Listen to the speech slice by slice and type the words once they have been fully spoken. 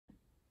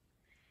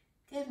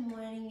Good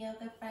morning,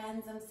 yoga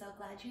friends. I'm so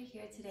glad you're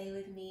here today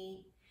with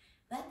me.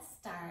 Let's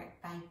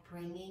start by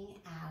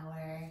bringing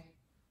our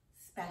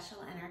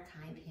special and our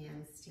kind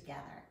hands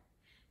together.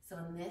 So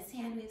in this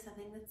hand, we have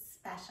something that's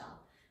special,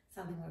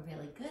 something we're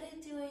really good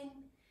at doing,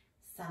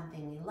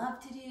 something we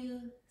love to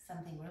do,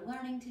 something we're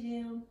learning to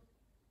do,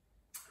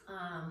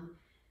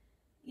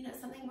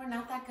 something we're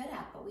not that good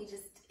at, but we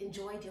just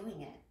enjoy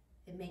doing it.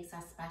 It makes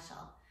us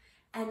special.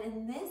 And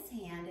in this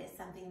hand is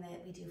something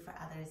that we do for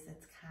others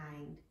that's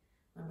kind.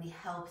 When we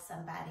help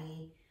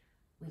somebody,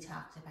 we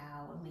talked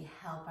about, when we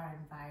help our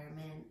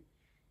environment,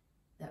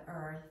 the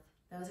earth,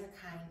 those are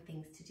kind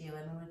things to do.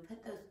 And when we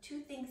put those two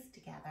things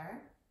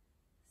together,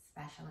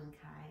 special and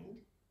kind,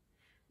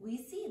 we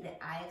see that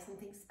I have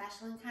something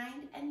special and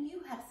kind and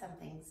you have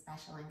something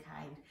special and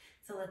kind.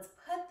 So let's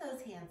put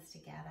those hands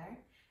together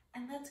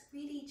and let's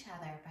greet each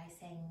other by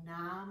saying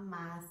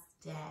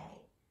Namaste.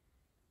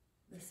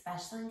 The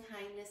special and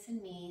kindness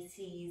in me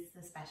sees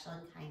the special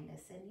and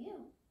kindness in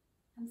you.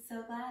 I'm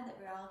so glad that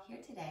we're all here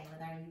today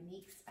with our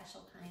unique,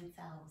 special, kind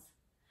selves.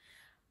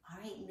 All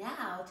right,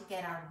 now to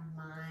get our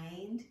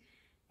mind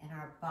and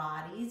our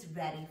bodies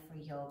ready for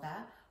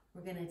yoga,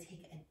 we're gonna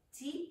take a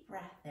deep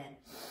breath in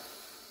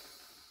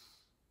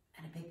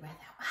and a big breath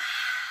out.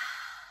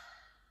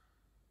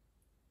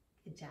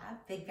 Good job,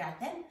 big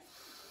breath in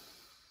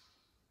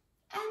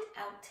and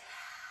out.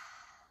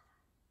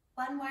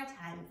 One more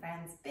time,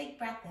 friends, big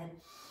breath in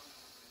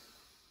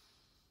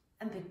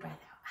and big breath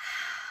out.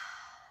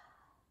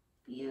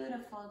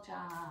 Beautiful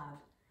job.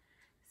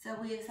 So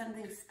we have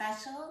something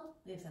special,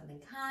 we have something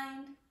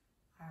kind,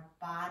 our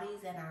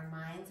bodies and our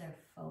minds are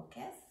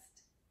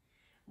focused.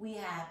 We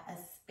have a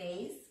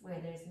space where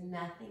there's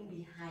nothing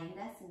behind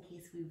us in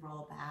case we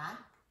roll back.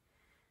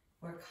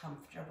 We're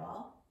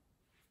comfortable,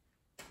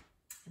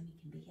 and we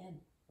can begin.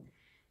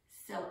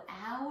 So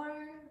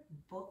our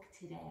book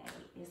today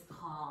is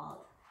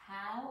called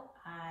How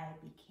I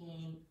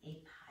Became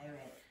a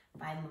Pirate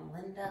by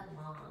Melinda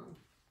Long.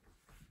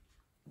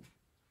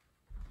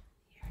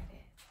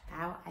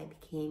 How I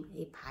Became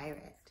a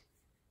Pirate.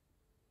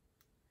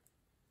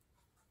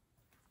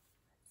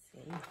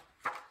 Let's see.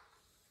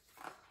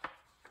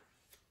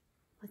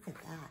 Look at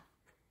that.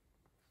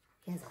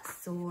 He has a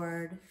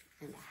sword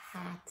and a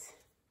hat.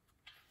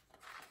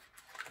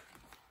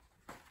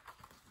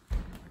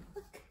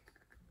 Look.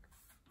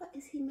 What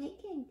is he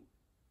making?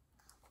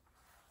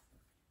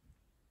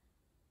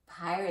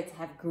 Pirates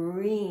have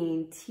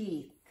green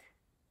teeth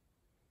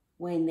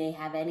when they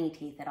have any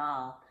teeth at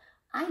all.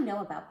 I know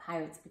about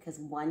pirates because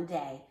one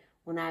day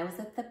when I was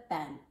at the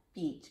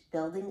beach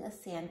building a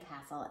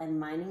sandcastle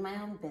and minding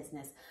my own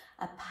business,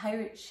 a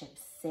pirate ship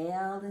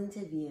sailed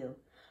into view.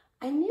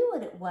 I knew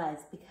what it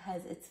was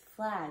because its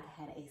flag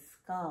had a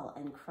skull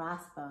and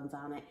crossbones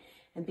on it,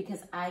 and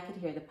because I could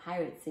hear the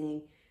pirates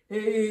singing,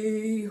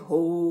 "Hey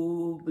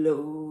ho,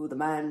 blow the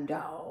man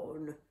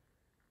down."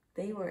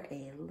 They were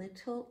a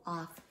little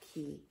off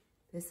key.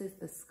 This is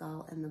the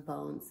skull and the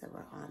bones that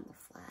were on the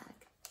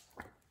flag.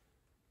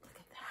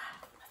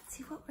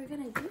 See what we're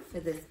going to do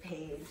for this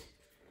page.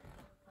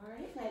 All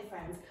right, my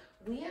friends,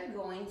 we are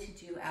going to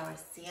do our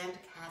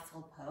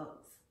sandcastle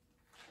pose.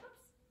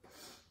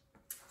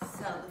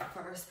 So the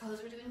first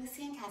pose we're doing the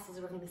sandcastle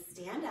is we're going to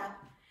stand up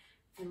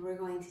and we're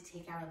going to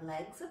take our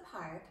legs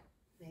apart,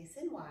 nice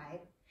and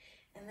wide,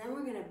 and then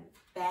we're going to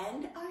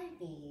bend our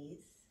knees,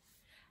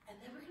 and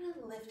then we're going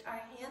to lift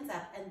our hands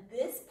up. And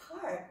this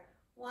part,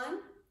 1,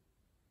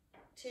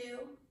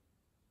 2,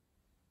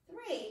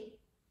 3,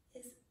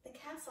 is the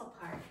castle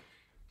part.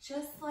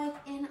 Just like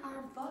in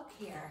our book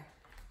here.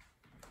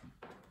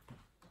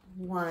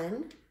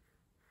 1,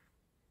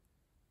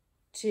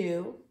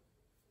 2,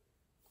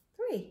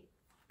 3.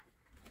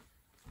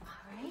 All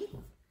right.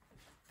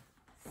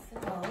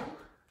 So,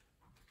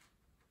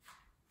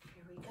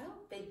 here we go.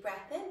 Big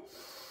breath in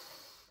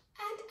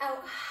and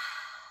out.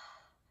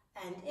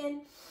 And in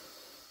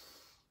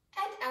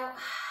and out.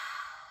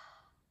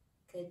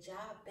 Good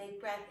job.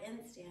 Big breath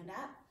in, stand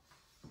up.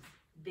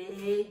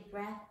 Big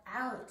breath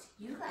out.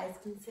 You guys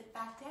can sit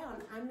back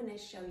down. I'm going to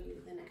show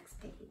you the next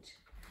page.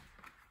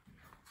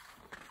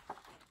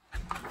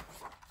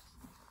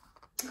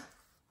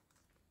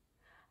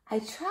 I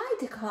tried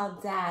to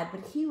call Dad,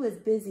 but he was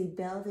busy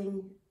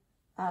building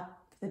up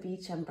the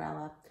beach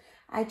umbrella.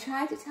 I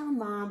tried to tell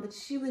Mom, but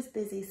she was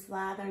busy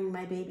slathering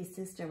my baby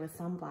sister with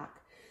sunblock.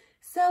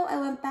 So I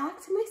went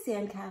back to my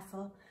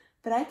sandcastle,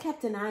 but I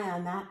kept an eye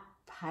on that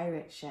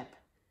pirate ship.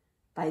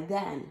 By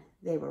then,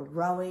 they were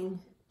rowing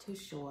to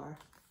shore.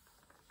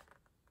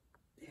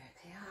 There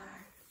they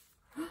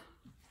are.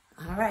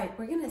 All right,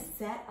 we're gonna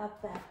set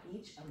up that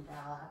beach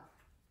umbrella.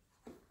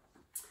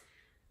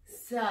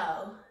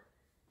 So,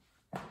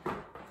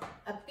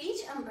 a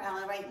beach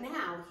umbrella right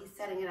now, he's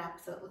setting it up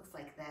so it looks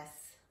like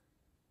this.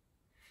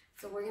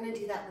 So we're gonna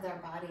do that with our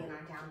body in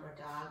our downward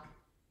dog.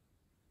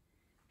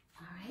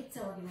 All right,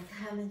 so we're gonna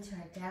come into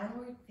our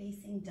downward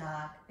facing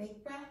dog.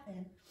 Big breath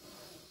in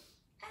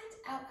and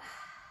out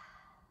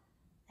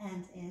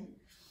and in.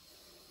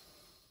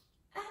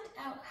 And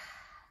out.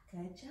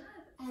 Good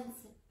job. And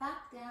sit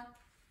back down.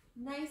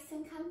 nice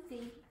and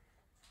comfy.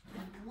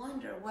 I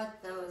wonder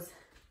what those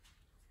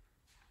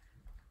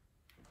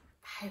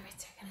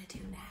pirates are gonna do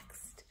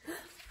next.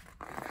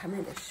 They're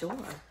coming to shore.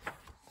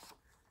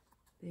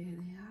 There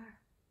they are,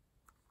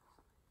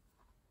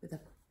 with a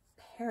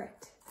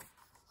parrot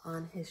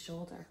on his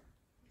shoulder.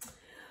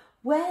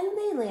 When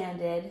they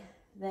landed,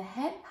 the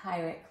head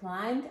pirate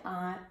climbed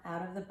on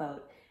out of the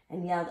boat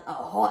and yelled,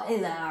 "Ahoy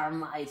there,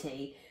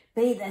 matey!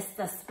 Be this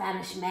the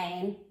Spanish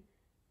Main?"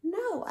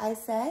 "No," I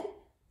said.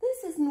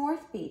 "This is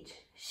North Beach."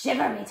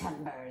 "Shiver me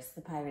timbers,"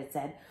 the pirate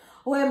said.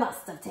 "We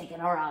must have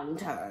taken a wrong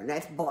turn.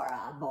 It's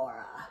Bora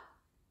Bora."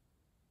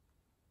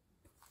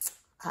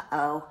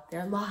 Uh-oh,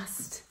 they're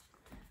lost.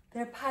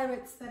 They're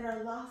pirates that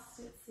are lost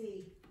at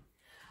sea.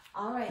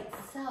 All right,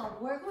 so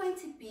we're going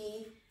to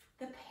be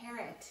the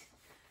parrot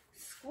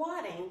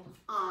squatting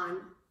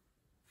on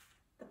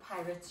the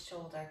pirate's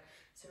shoulder.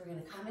 So we're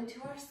gonna come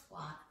into our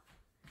squat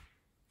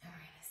and we're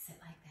gonna sit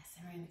like this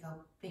and we're gonna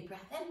go big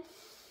breath in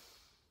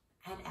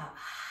and out.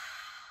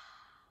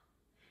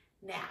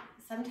 Now,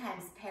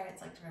 sometimes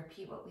parrots like to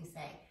repeat what we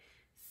say.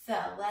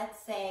 So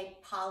let's say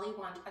Polly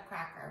want a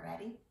cracker.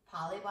 Ready?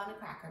 Polly want a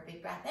cracker.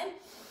 Big breath in.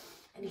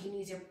 And you can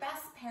use your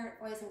best parrot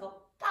voice and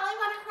go, "Polly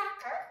want a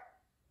cracker?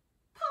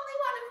 Polly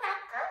want a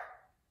cracker?"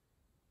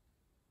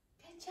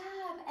 Good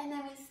job. And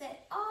then we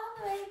sit all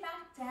the way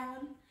back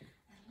down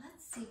and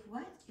let's see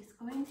what is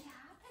going to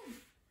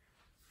happen.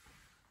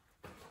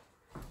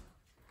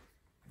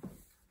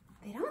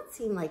 They don't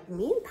seem like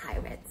mean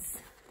pirates.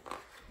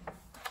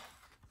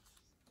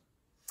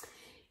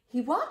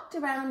 He walked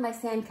around my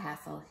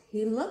sandcastle.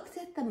 He looked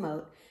at the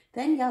moat,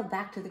 then yelled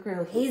back to the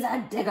crew, "He's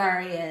a digger,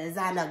 he is,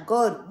 and a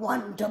good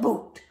one to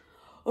boot."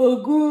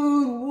 "A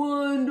good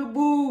one to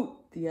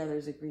boot," the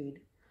others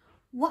agreed.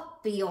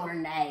 "What be your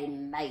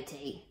name,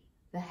 matey?"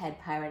 the head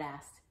pirate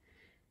asked.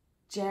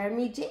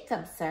 "Jeremy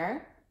Jacob,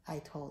 sir," I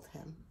told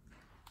him.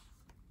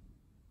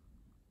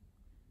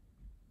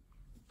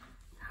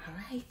 All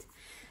right,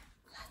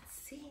 let's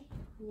see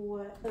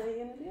what I'm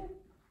gonna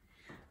do.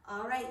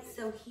 All right,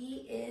 so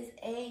he is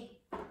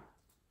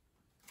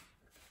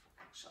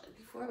actually,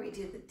 before we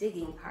do the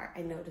digging part,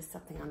 I noticed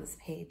something on this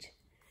page.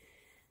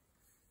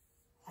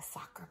 A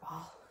soccer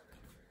ball.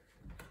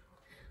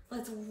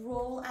 Let's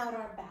roll out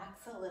our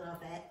backs a little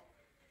bit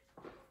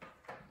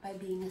by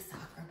being a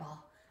soccer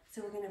ball.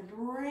 So we're gonna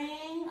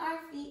bring our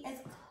feet as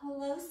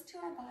close to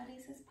our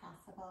bodies as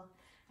possible.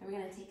 And we're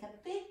gonna take a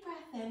big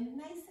breath in,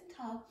 nice and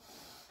tall,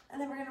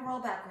 and then we're gonna roll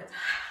backwards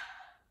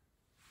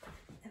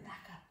and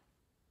back up.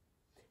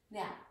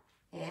 Now,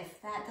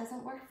 if that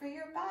doesn't work for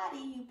your body,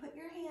 you put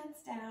your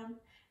hands down,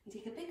 you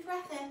take a big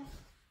breath in,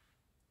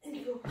 and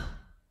you go.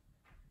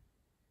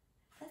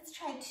 Let's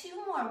try two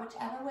more,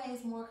 whichever way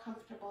is more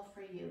comfortable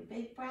for you.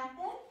 Big breath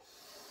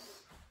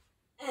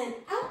in, and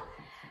out.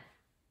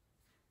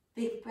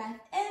 Big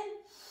breath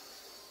in,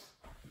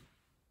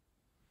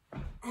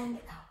 and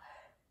out.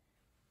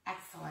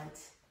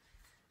 Excellent.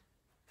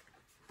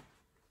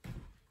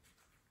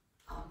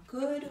 A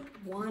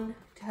good one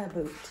to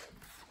boot.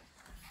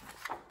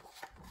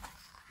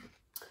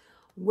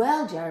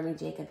 "Well, Jeremy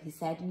Jacob," he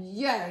said,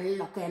 "you're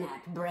looking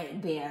at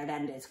Braidbeard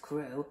and his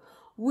crew.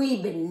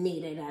 We've been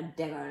needing a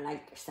digger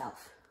like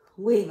yourself.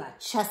 We've a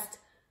chest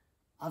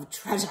of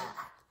treasure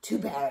to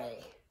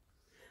bury."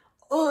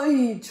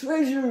 "Aye,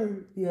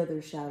 treasure," the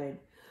others shouted.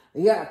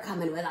 "You're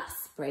coming with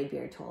us,"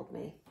 Braidbeard told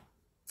me.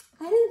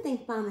 I didn't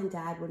think Mom and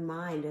Dad would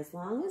mind as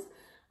long as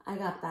I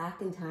got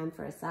back in time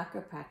for a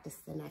soccer practice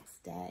the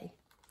next day.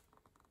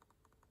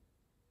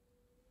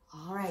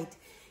 All right.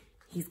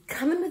 He's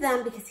coming with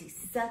them because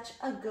he's such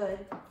a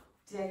good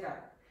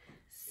digger.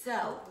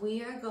 So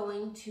we are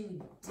going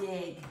to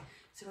dig.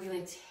 So we're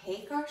going to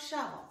take our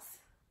shovels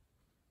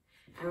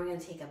and we're going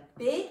to take a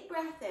big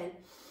breath in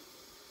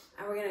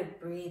and we're going to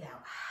breathe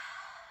out.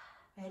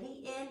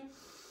 Ready? In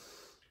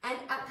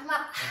and out. Come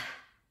up.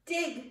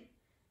 Dig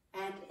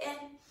and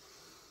in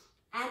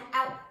and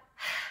out.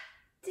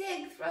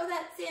 Dig. Throw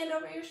that sand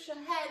over your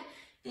head.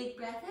 Big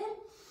breath in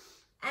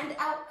and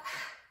out.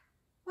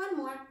 One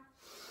more.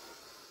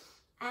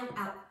 And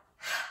out.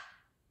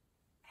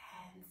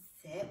 And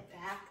sit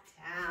back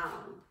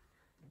down.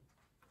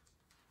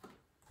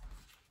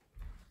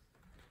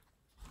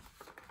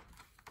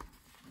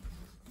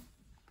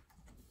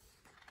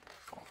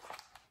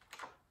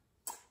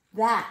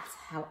 That's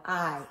how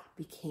I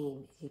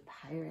became a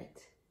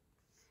pirate.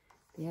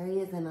 There he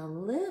is in a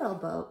little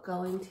boat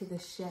going to the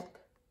ship.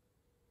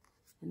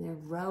 And they're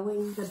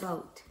rowing the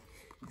boat.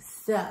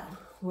 So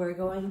we're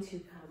going to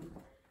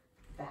come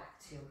back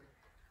to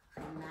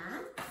our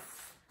mats.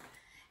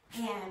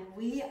 And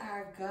we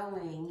are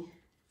going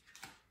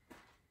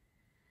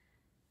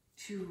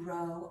to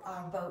row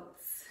our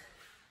boats.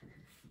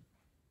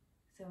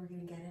 So we're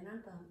going to get in our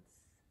boats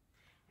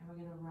and we're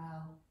going to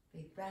row.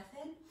 Big breath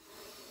in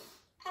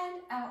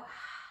and out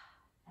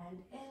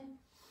and in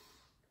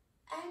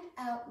and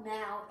out.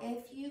 Now,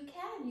 if you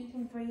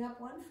can bring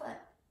up 1 foot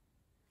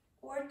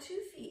or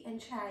 2 feet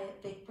and try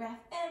it. Big breath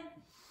in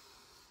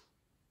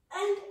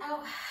and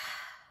out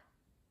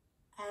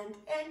and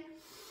in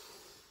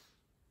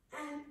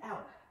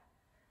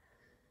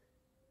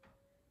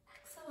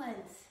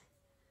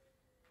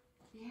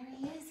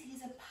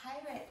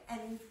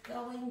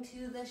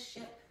going to the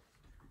ship.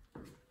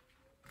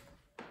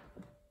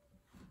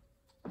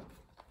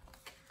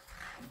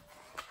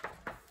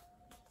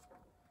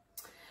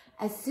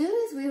 As soon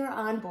as we were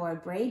on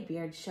board,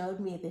 Braidbeard showed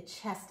me the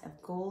chest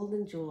of gold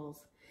and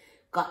jewels.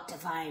 Got to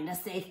find a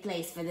safe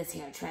place for this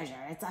here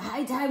treasure. It's a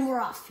high time we're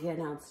off, he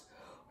announced.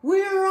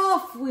 We're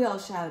off, we all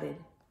shouted.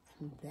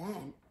 And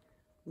then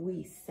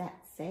we set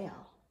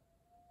sail.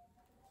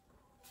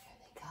 There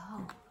they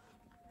go.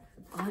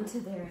 On to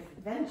their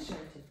adventure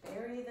to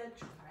bury the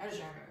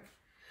treasure.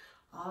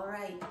 All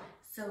right,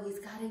 so he's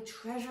got a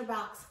treasure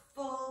box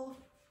full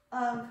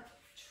of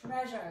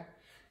treasure.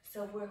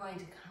 So we're going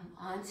to come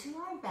onto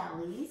our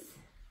bellies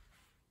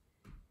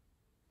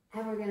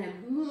and we're going to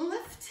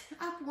lift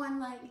up one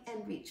leg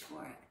and reach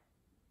for it.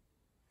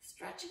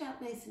 Stretch it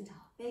out nice and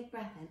tall. Big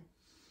breath in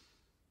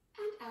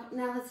and out.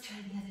 Now let's try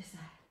the other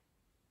side.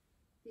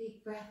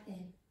 Big breath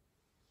in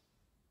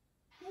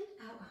and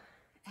out.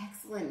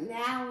 Excellent.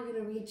 Now we're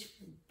going to reach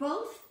for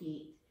both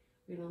feet.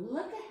 We're going to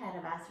look ahead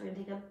of us. We're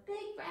going to take a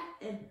big breath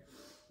in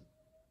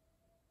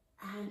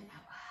and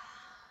out.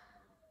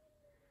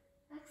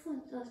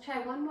 Excellent. So let's try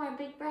one more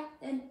big breath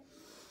in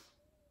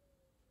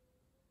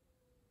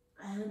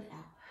and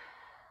out.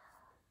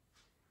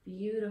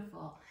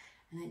 Beautiful.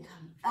 And then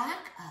come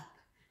back up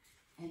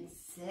and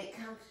sit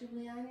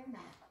comfortably on your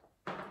mat.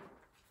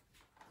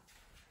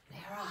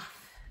 They're off.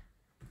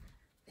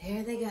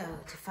 There they go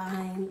to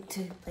find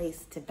a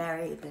place to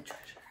bury the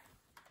treasure.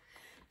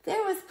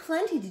 There was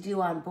plenty to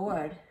do on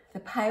board. The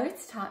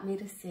pirates taught me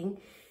to sing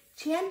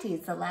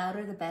chanties, the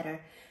louder the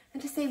better,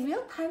 and to say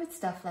real pirate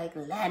stuff like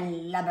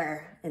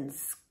landlubber and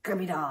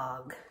scurvy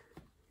dog.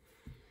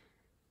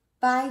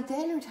 By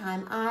dinner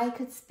time, I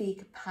could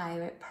speak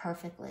pirate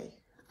perfectly.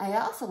 I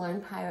also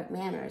learned pirate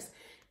manners.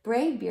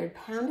 Braidbeard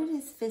pounded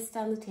his fist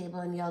on the table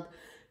and yelled,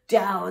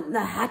 "Down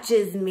the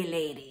hatches, me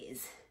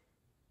ladies."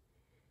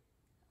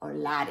 Or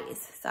laddies,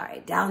 sorry.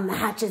 "Down the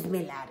hatches,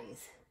 me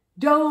laddies."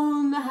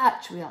 "Down the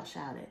hatch," we all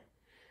shouted.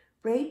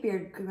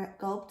 Braidbeard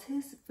gulped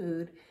his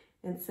food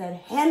and said,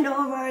 "Hand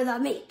over the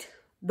meat."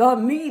 "The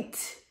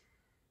meat,"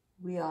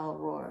 we all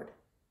roared.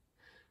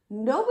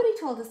 Nobody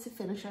told us to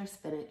finish our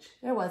spinach.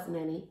 There wasn't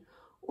any.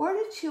 Or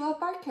to chew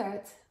up our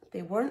carrots.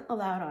 They weren't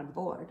allowed on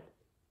board.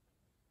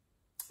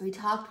 We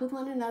talked with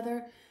one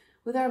another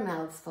with our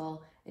mouths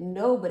full, and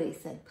nobody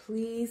said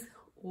please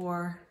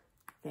or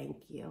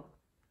thank you.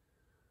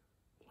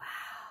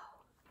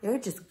 Wow. They're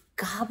just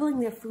gobbling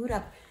their food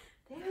up.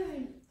 They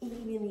aren't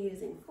even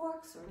using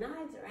forks or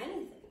knives or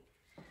anything.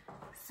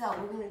 So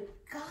we're going to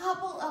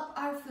gobble up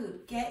our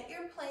food. Get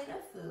your plate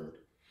of food,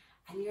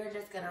 and you're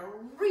just going to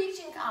reach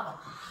and gobble.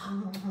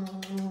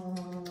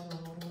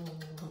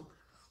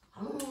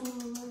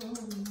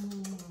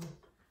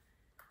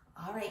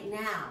 All right,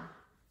 now,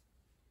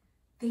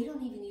 they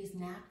don't even use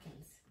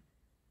napkins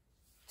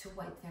to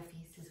wipe their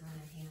faces or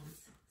their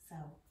hands. So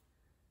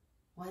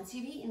once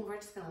you've eaten, we're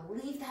just going to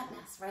leave that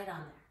mess right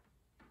on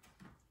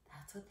there.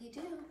 That's what they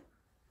do.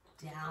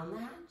 Down the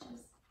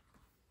hatches.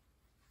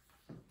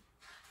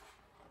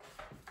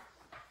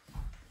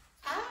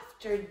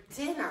 After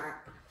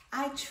dinner,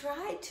 I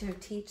tried to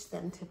teach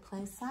them to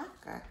play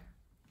soccer.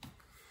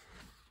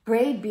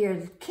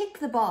 Braidbeard kicked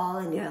the ball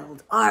and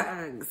yelled,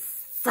 "Arg,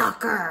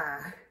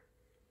 soccer!"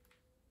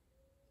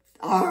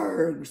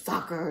 "Arg,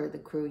 soccer," the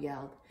crew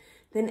yelled.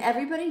 Then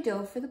everybody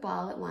dove for the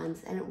ball at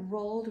once and it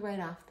rolled right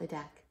off the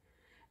deck.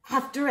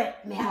 "After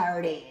it, me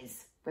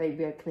hearties,"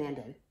 Braidbeard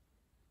commanded.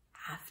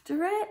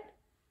 "After it?"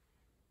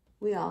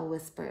 we all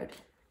whispered.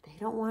 They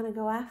don't want to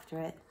go after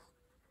it.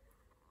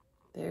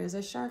 There's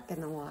a shark in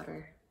the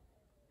water.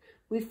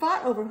 We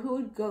fought over who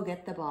would go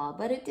get the ball,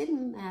 but it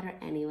didn't matter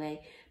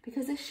anyway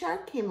because a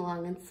shark came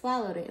along and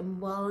swallowed it in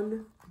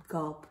one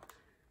gulp.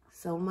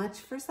 So much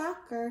for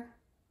soccer.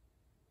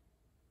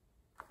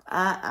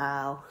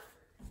 Uh-oh.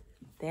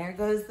 There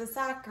goes the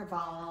soccer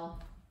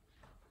ball.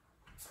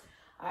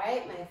 All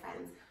right, my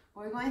friends,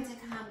 we're going to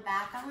come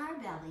back on our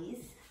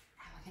bellies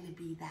and we're going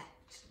to be that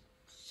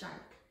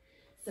shark.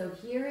 So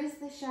here is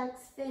the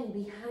shark's fin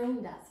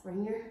behind us.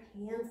 Bring your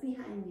hands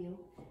behind you,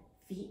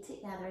 feet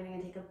together, and you're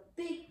going to take a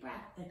big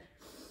breath in.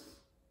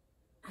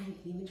 And you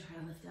can even try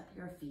to lift up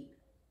your feet.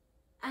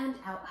 And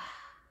out.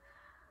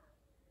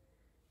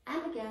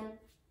 And again.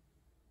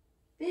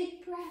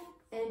 Big breath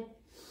in.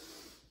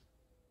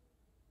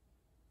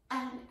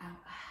 And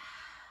out.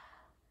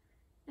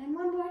 And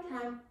one more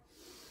time.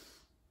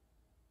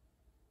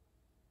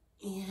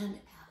 And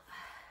out.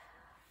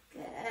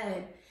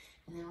 Good.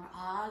 And then we're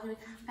all going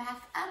to come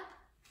back up.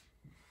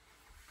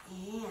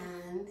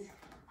 And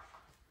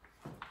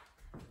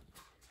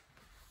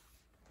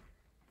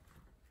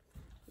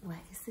what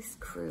is this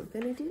crew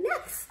going to do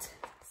next?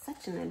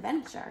 Such an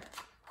adventure.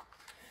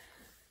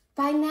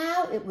 By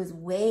now, it was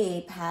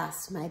way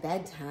past my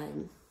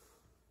bedtime.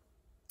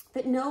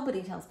 But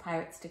nobody tells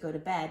pirates to go to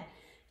bed,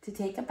 to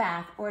take a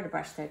bath, or to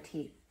brush their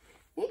teeth.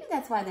 Maybe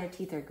that's why their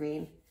teeth are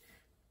green.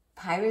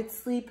 Pirates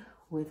sleep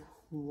with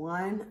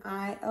one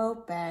eye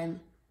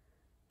open,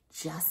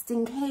 just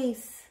in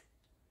case.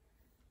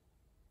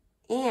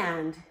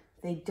 And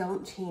They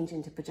don't change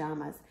into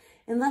pajamas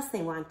unless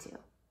they want to.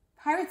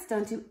 Pirates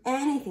don't do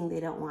anything they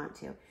don't want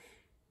to,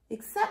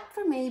 except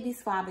for maybe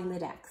swabbing the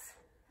decks.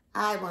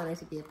 I wanted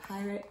to be a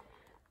pirate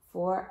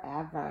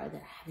forever.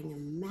 They're having a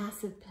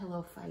massive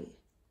pillow fight.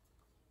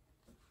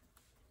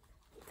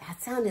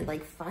 That sounded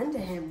like fun to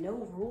him, no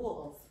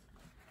rules.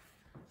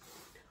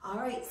 All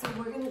right, so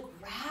we're gonna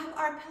grab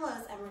our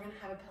pillows and we're gonna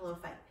have a pillow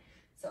fight.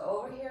 So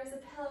over here is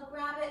a pillow,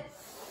 grab it,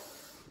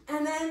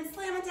 and then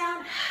slam it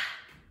down.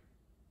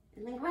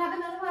 And then grab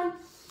another one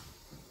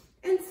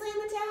and slam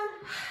it down.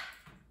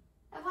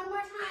 And one more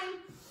time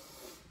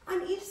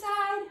on each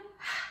side.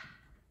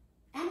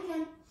 And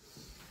again.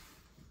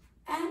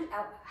 And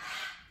out.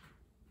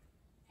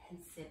 And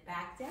sit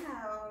back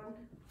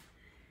down.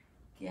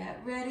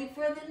 Get ready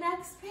for the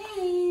next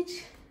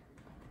page.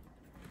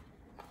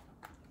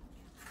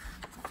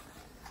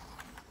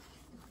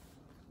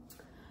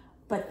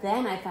 But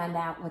then I found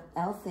out what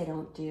else they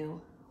don't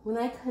do. When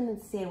I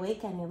couldn't stay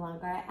awake any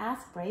longer, I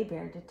asked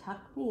Braybeard to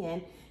tuck me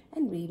in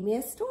and read me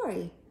a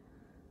story.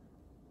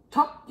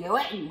 Tuck you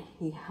in,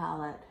 he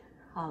hollered.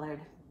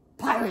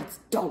 Pirates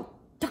don't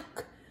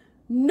tuck.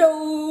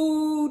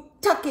 No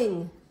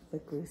tucking, the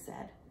Gru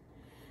said.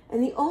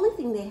 And the only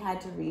thing they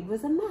had to read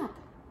was a map.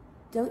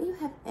 Don't you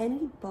have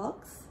any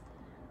books?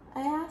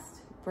 I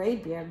asked.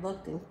 Braybeard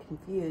looked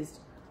confused.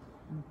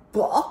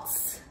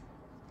 Books?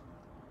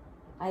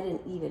 I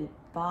didn't even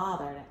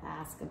bother to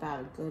ask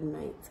about a good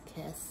night's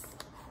kiss.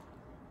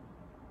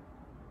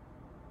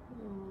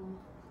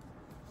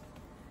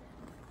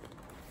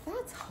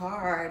 That's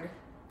hard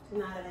to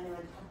not have anyone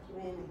tuck you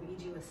in and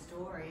read you a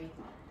story.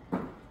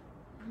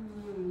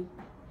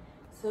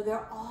 So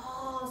they're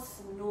all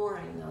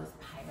snoring, those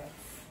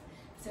pirates.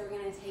 So we're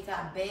gonna take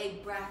a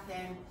big breath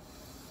in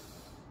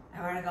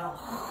and we're gonna go.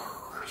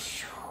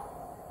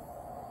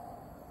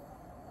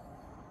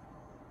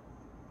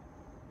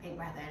 Big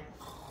breath in.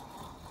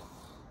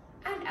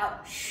 And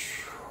out.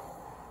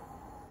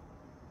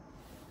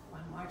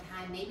 One more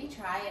time. Maybe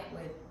try it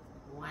with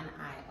one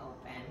eye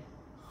open.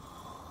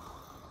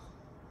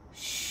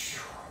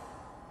 Just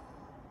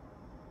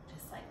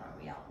like a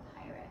real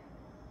pirate.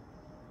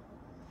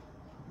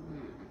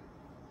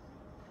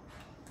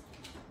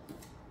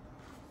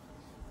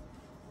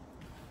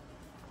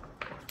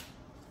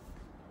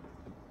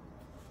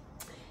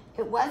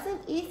 It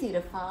wasn't easy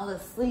to fall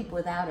asleep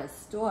without a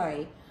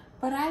story,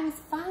 but I was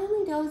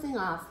finally dozing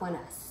off when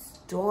a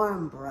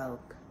storm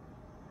broke.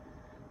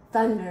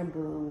 Thunder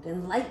boomed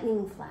and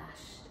lightning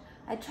flashed.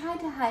 I tried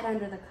to hide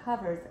under the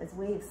covers as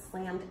waves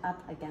slammed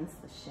up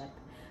against the ship,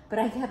 but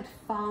I kept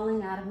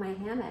falling out of my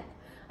hammock.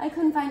 I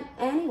couldn't find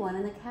anyone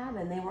in the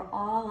cabin. They were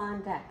all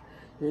on deck.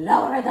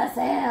 Lower the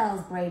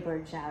sails,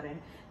 Braybeard shouted.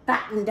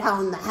 Batten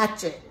down the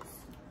hatches.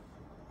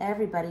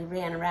 Everybody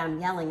ran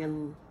around yelling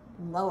and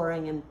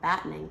lowering and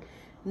battening.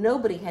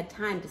 Nobody had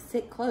time to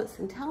sit close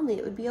and tell me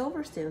it would be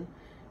over soon.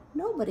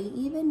 Nobody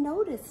even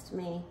noticed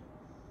me.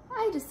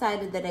 I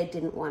decided that I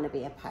didn't want to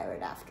be a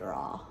pirate after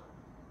all.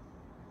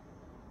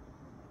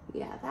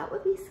 Yeah, that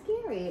would be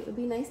scary. It would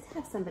be nice to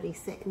have somebody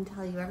sit and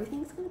tell you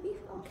everything's going to be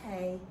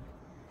okay.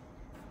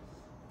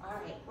 All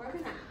right, we're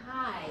going to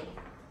hide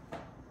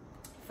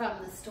from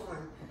the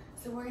storm.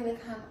 So we're going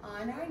to come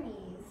on our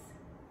knees,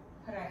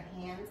 put our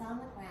hands on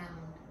the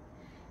ground,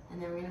 and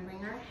then we're going to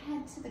bring our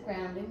head to the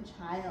ground in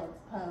child's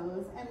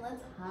pose, and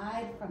let's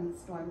hide from the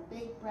storm.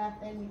 Big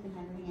breath in. You can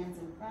have your hands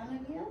in front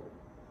of you.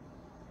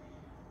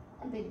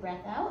 A big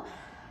breath out,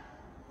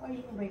 or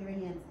you can bring your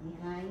hands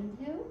behind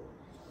you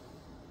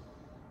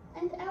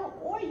and out,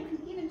 or you can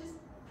even just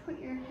put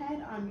your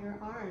head on your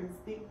arms.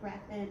 Big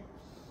breath in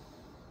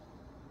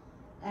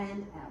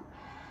and out.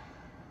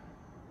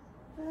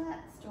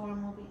 That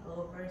storm will be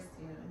over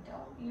soon.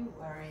 Don't you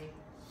worry.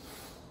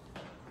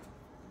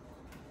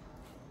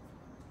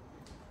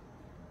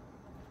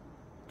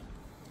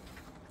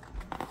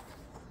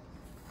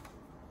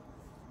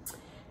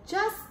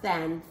 Just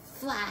then,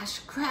 flash,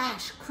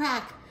 crash,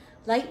 crack,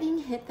 lightning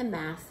hit the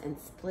mast and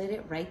split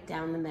it right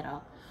down the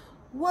middle.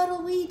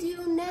 What'll we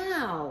do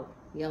now?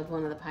 Yelled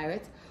one of the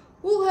pirates.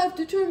 We'll have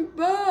to turn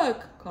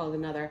back, called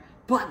another.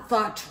 But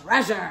the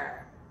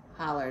treasure,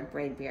 hollered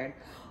Braybeard.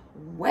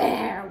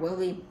 Where will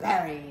we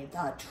bury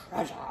the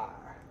treasure?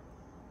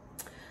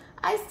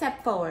 I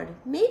stepped forward.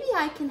 Maybe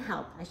I can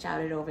help, I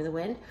shouted over the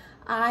wind.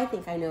 I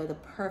think I know the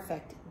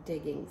perfect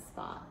digging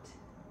spot.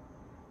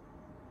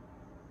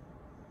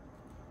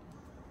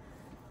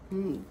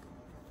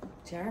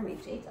 Jeremy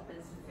Jacob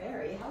is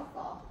very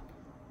helpful.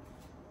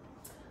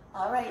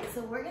 All right,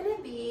 so we're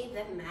gonna be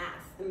the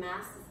mast. The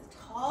mast is the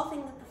tall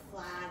thing that the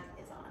flag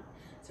is on.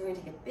 So we're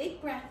gonna take a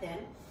big breath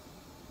in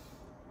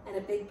and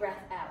a big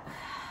breath out.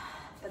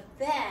 But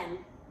then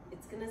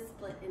it's gonna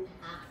split in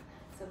half.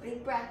 So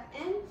big breath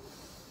in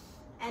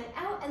and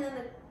out, and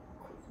then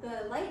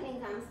the lightning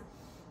comes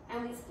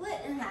and we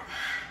split in half.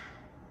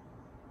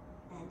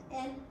 And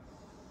in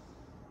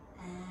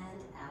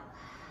and out.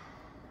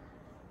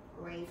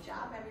 Great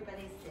job,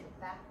 everybody. Sit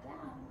back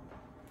down.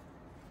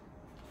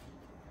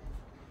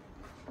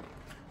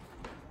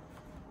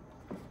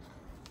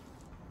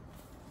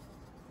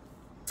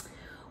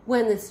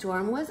 When the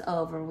storm was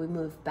over, we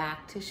moved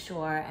back to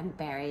shore and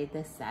buried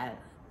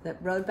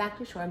rowed back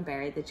to shore and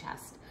buried the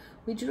chest.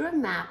 We drew a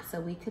map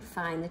so we could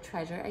find the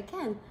treasure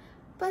again,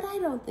 but I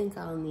don't think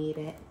I'll need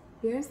it.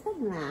 Here's the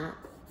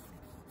map,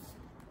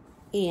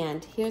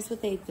 and here's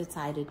what they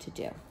decided to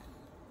do.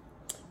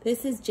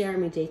 This is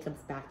Jeremy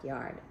Jacobs'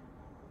 backyard,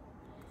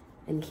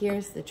 and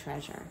here's the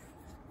treasure.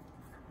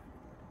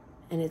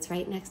 And it's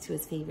right next to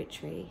his favorite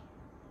tree,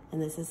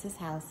 and this is his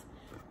house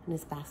and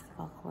his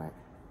basketball court.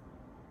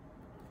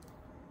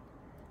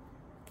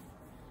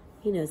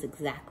 He knows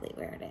exactly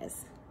where it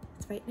is.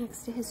 It's right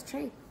next to his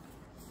tree.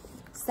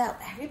 So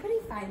everybody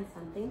find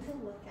something to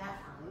look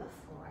at on the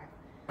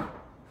floor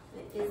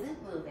that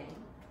isn't moving.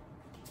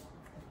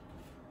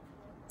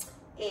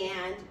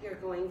 And you're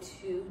going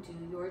to do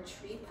your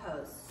tree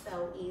pose.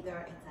 So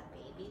either it's a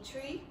baby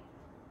tree,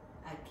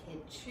 a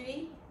kid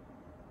tree,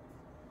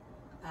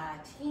 a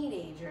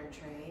teenager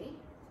tree.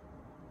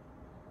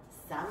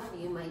 Some of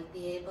you might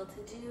be able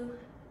to do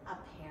a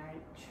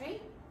parent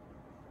tree.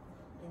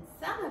 And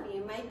some of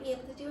you might be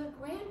able to do a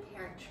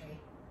grandparent tree.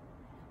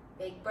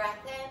 Big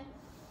breath in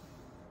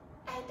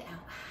and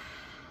out.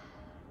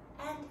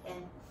 And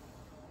in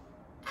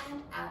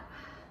and out.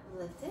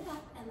 Lift it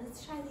up and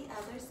let's try the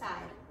other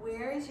side.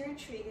 Where is your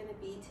tree going to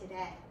be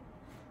today?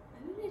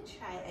 I'm going to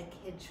try a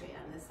kid tree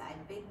on this side.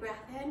 Big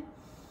breath in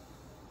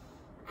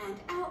and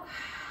out.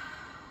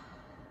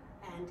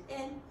 And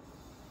in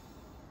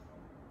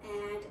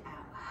and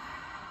out.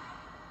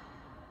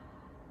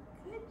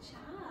 Good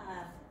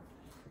job.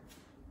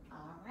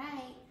 All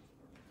right.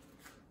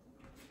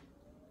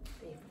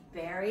 They've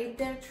buried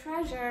their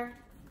treasure.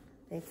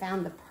 They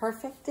found the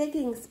perfect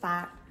digging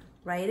spot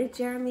right at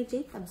Jeremy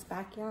Jacobs'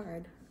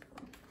 backyard.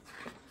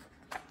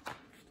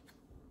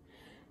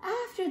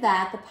 After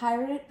that, the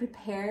pirate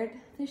prepared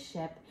the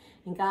ship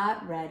and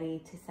got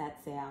ready to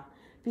set sail.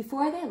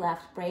 Before they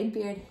left,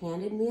 Braidbeard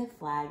handed me a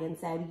flag and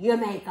said, "You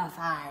make a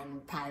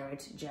fine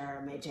pirate,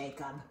 Jeremy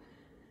Jacob.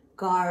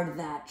 Guard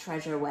that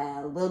treasure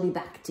well. We'll be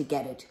back to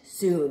get it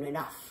soon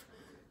enough."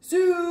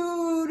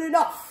 "Soon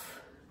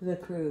enough," the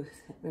crew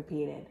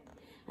repeated.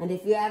 "And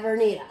if you ever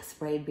need us,"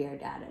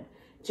 Braidbeard added,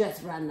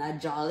 "just run the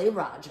Jolly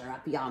Roger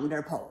up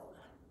yonder pole."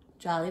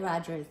 Jolly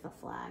Roger is the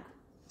flag.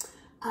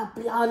 "Up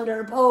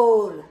yonder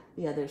pole,"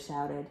 the others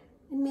shouted.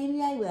 "And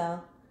maybe I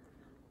will,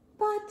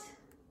 but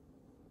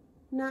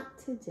not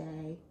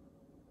today."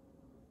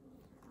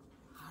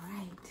 All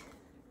right.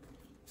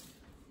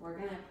 We're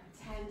going to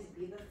pretend to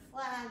be the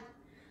flag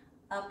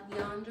up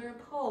yonder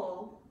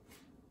pole.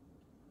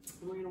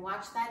 And we're going to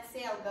watch that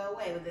sail go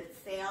away with its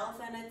sails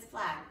and its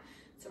flag.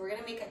 So we're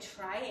going to make a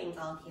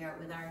triangle here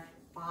with our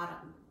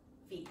bottom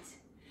feet.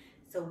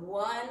 So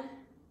one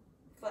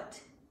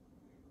foot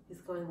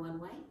is going one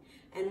way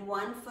and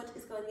one foot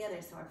is going the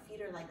other. So our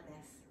feet are like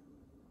this.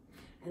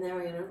 And then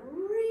we're going to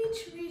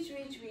reach, reach,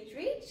 reach, reach,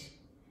 reach.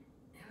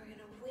 And we're going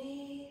to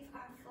wave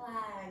our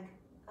flag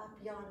up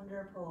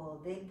yonder pole.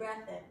 Big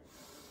breath in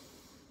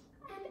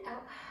and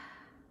out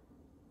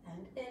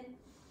and in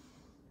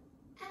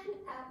and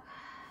out.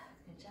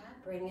 Good job.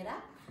 Bring it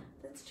up.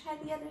 Let's try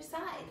the other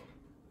side.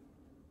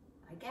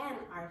 Again,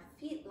 our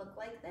feet look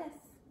like this.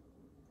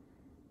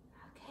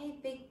 Okay,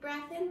 big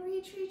breath in,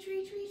 reach, reach,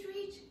 reach, reach,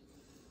 reach.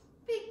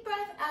 Big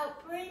breath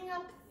out, bring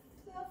up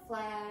the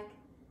flag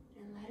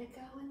and let it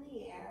go in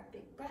the air.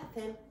 Big breath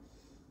in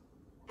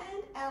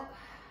and out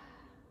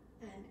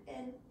and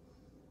in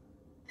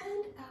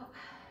and out.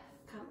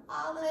 Come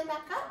all the way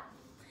back up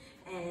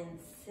and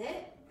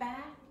sit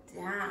back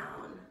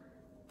down.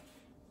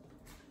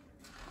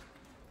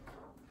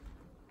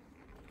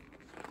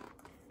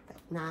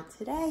 Not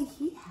today.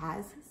 He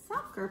has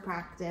soccer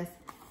practice.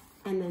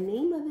 And the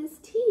name of his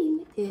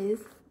team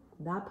is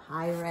the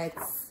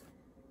Pirates.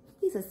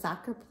 He's a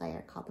soccer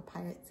player called the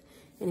Pirates.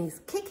 And he's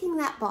kicking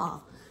that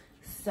ball.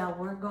 So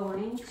we're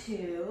going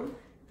to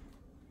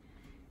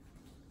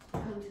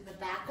come to the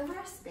back of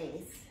our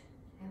space.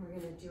 And we're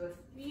going to do a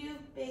few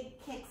big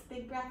kicks.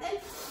 Big breath in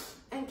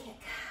and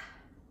kick.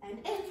 And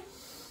in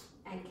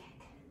and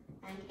kick.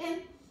 And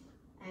in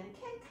and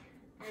kick.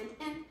 And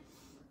in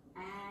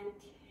and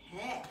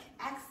kick.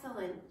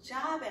 Excellent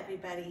job,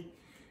 everybody.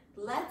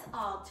 Let's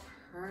all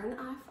turn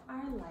off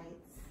our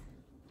lights.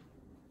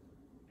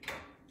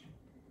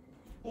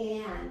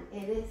 And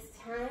it is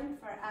time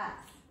for us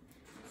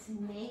to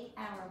make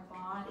our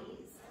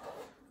bodies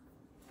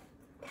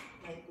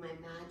like my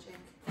magic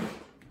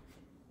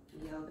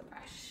yoga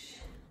brush.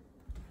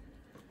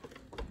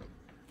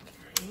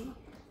 Okay.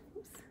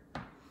 Oops.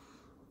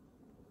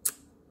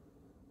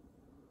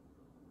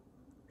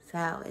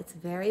 So it's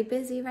very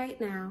busy right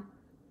now.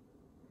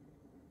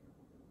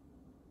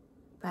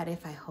 But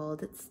if I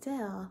hold it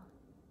still,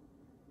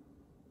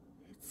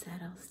 it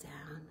settles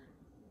down.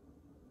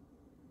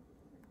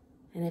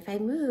 And if I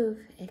move,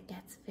 it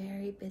gets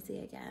very busy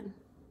again.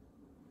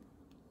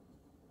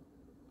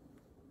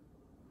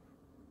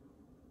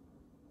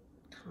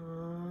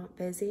 Calm,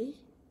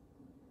 busy,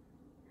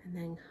 and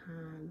then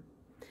calm.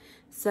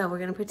 So we're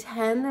gonna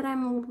pretend that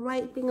I'm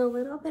wiping a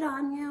little bit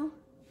on you.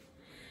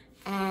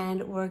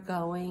 And we're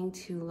going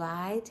to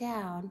lie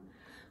down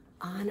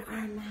on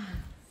our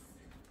mats.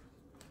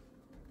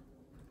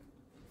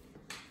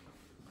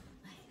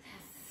 Like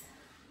this.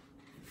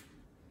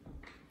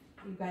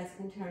 You guys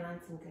can turn on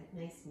some good,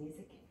 nice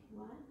music if you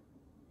want.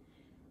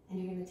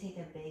 And you're going to take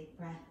a big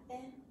breath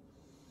in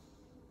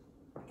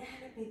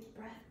and a big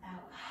breath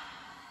out.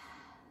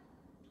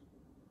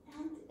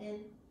 And in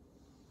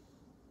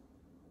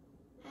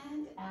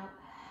and out.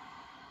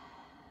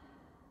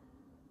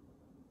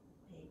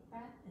 Big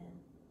breath in.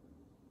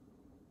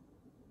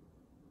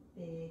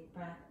 Big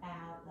breath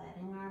out,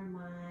 letting our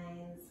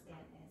minds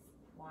get as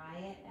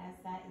quiet as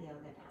that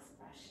yoga dust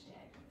brush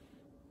did.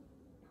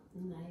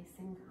 Nice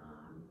and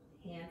calm.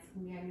 Hands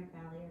can be on your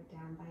belly or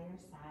down by your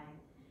side.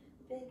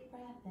 Big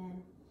breath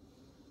in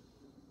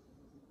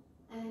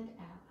and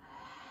out.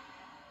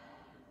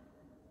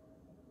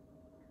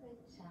 Good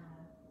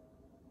job.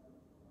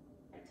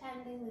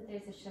 Pretending that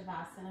there's a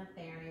Shavasana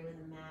fairy with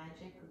a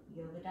magic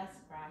yoga dust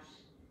brush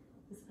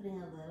who's putting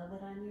a little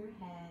bit on your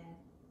head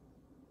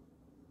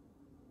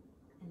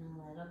and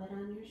a little bit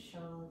on your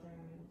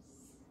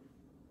shoulders,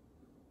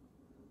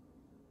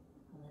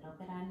 a little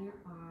bit on your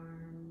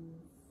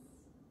arms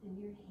and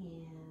your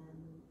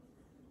hands,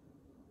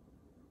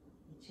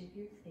 each of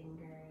your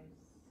fingers.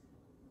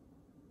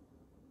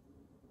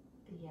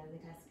 The yoga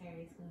dust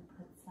fairy is going to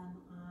put some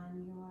on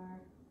your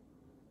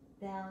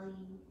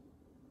belly,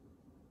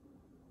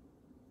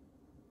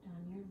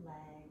 on your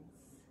legs,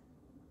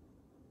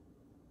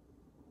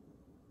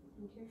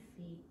 and your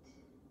feet,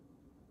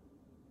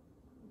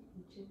 and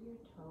each of your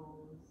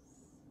toes,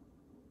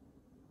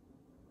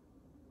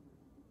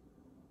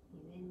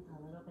 even a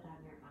little bit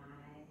on your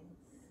eyes,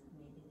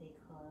 maybe they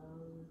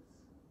close.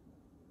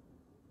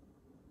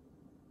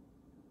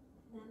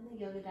 And then the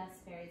yoga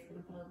dust fairy is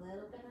going to put a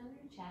little bit on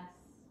your chest.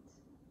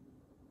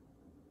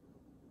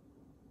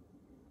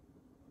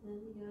 And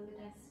then the yoga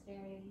dust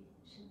fairy,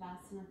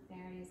 Shavasana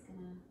fairy, is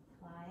going to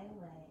fly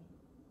away,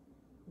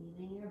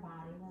 leaving your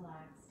body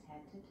relaxed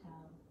head to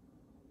toe.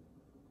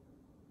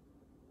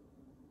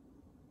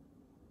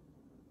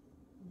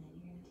 And then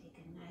you're going to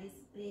take a nice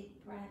big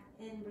breath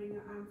in, bring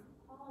your arms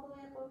all the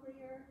way up over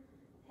your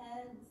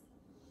heads.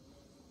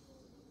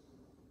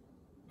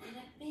 And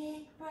a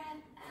big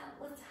breath out.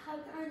 Let's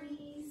hug our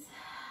knees.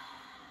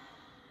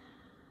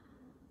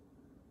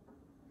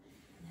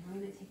 And then we're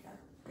going to take a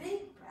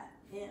big breath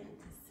in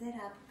to sit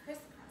up,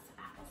 crisscross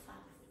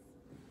applesauce.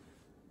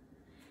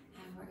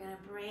 And we're going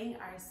to bring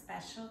our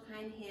special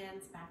kind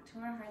hands back to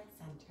our heart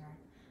center.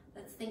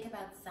 Let's think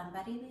about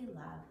somebody we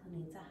love who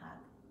needs a hug.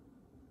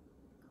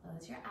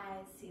 Close your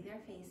eyes, see their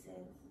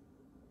faces.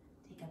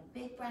 Take a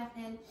big breath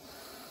in.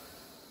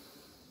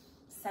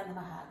 Send them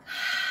a hug.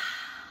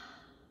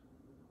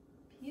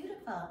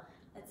 Beautiful.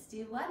 Let's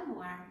do one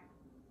more.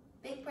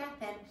 Big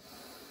breath in.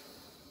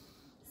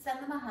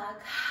 Send them a hug.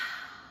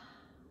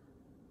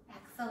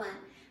 Excellent.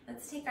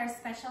 Let's take our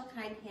special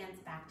kind hands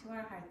back to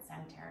our heart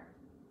center.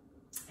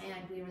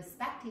 And we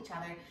respect each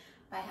other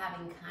by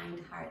having kind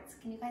hearts.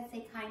 Can you guys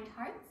say kind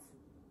hearts?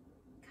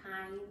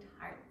 Kind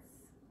hearts.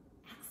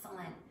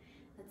 Excellent.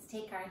 Let's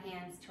take our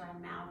hands to our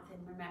mouth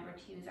and remember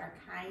to use our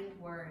kind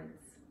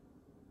words.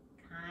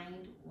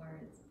 Kind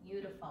words.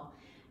 Beautiful.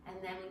 And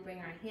then we bring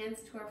our hands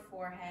to our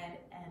forehead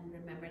and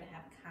remember to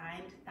have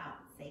kind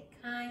thoughts. Say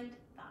kind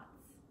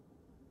thoughts.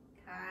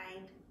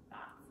 Kind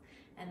thoughts.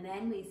 And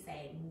then we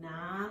say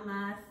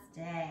namaste.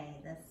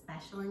 The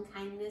special and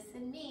kindness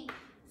in me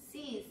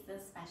sees the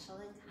special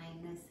and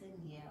kindness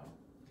in you.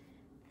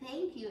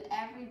 Thank you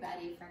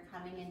everybody for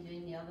coming and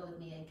doing yoga with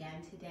me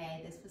again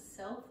today. This was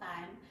so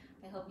fun.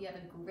 I hope you have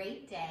a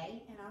great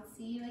day and I'll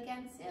see you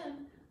again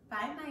soon.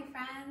 Bye my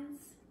friends.